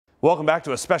Welcome back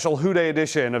to a special Who Day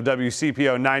edition of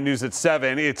WCPO 9 News at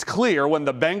 7. It's clear when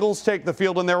the Bengals take the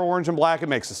field in their orange and black, it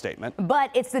makes a statement.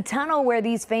 But it's the tunnel where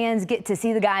these fans get to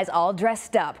see the guys all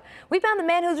dressed up. We found the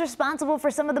man who's responsible for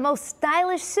some of the most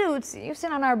stylish suits you've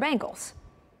seen on our Bengals.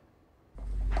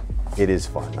 It is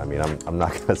fun. I mean, I'm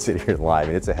not going to sit here and lie. I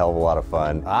mean, it's a hell of a lot of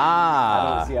fun.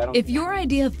 If your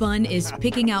idea of fun is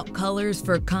picking out colors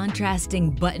for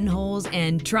contrasting buttonholes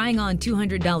and trying on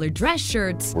 $200 dress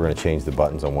shirts, We're going to change the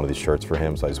buttons on one of these shirts for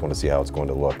him, so I just want to see how it's going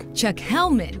to look. Chuck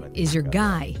Hellman is your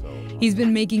guy. He's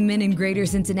been making men in greater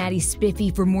Cincinnati spiffy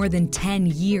for more than 10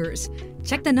 years.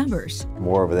 Check the numbers.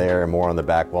 More over there and more on the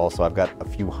back wall, so I've got a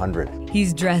few hundred.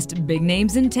 He's dressed big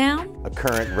names in town. A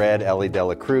current red, Ellie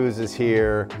Dela Cruz is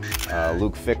here.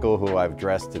 Luke Fickle, who I've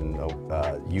dressed in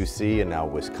UC and now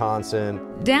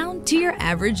Wisconsin. Down to your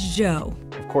average Joe.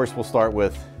 Of course, we'll start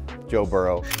with Joe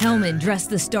Burrow. Hellman dressed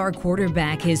the star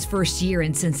quarterback his first year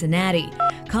in Cincinnati,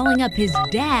 calling up his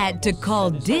dad to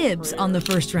call dibs on the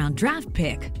first-round draft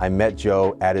pick. I met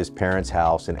Joe at his parents'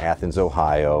 house in Athens,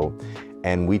 Ohio,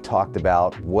 and we talked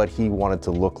about what he wanted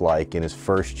to look like in his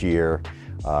first year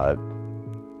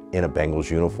in a Bengals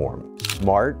uniform.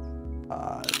 Smart,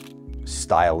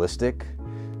 stylistic,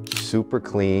 super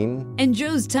clean. And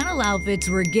Joe's tunnel outfits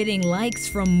were getting likes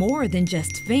from more than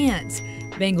just fans.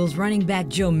 Bengals running back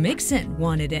Joe Mixon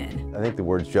wanted in. I think the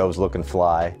words "Joe's looking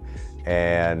fly"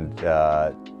 and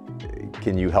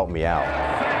 "Can you help me out?"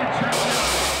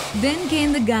 Then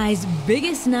came the guy's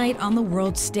biggest night on the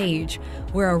world stage,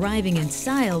 where arriving in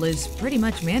style is pretty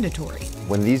much mandatory.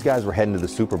 When these guys were heading to the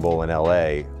Super Bowl in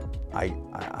LA, I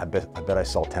bet I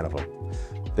saw 10 of them.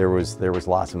 There was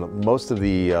lots of them. Most of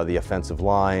the offensive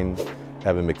line,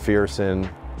 Evan McPherson,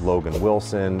 Logan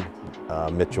Wilson,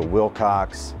 Mitchell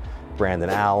Wilcox, Brandon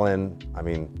Allen. I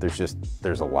mean,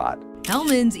 there's a lot.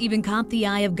 Hellman's even caught the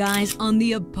eye of guys on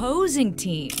the opposing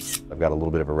teams. I've got a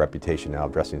little bit of a reputation now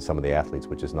of dressing some of the athletes,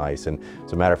 which is nice. And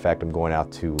as a matter of fact, I'm going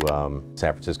out to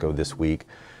San Francisco this week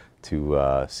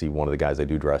to see one of the guys I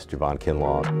do dress, Javon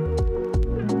Kinlaw.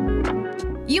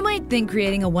 You might think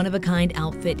creating a one-of-a-kind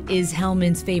outfit is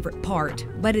Hellman's favorite part,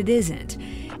 but it isn't.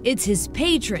 It's his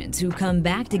patrons who come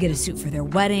back to get a suit for their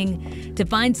wedding, to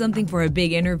find something for a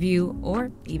big interview,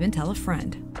 or even tell a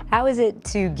friend. How is it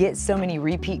to get so many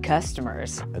repeat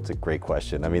customers? That's a great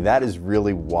question. I mean, that is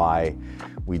really why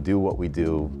we do what we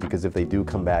do, because if they do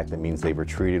come back, that means they were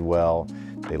treated well,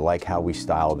 they like how we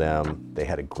style them, they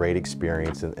had a great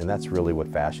experience, and that's really what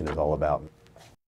fashion is all about.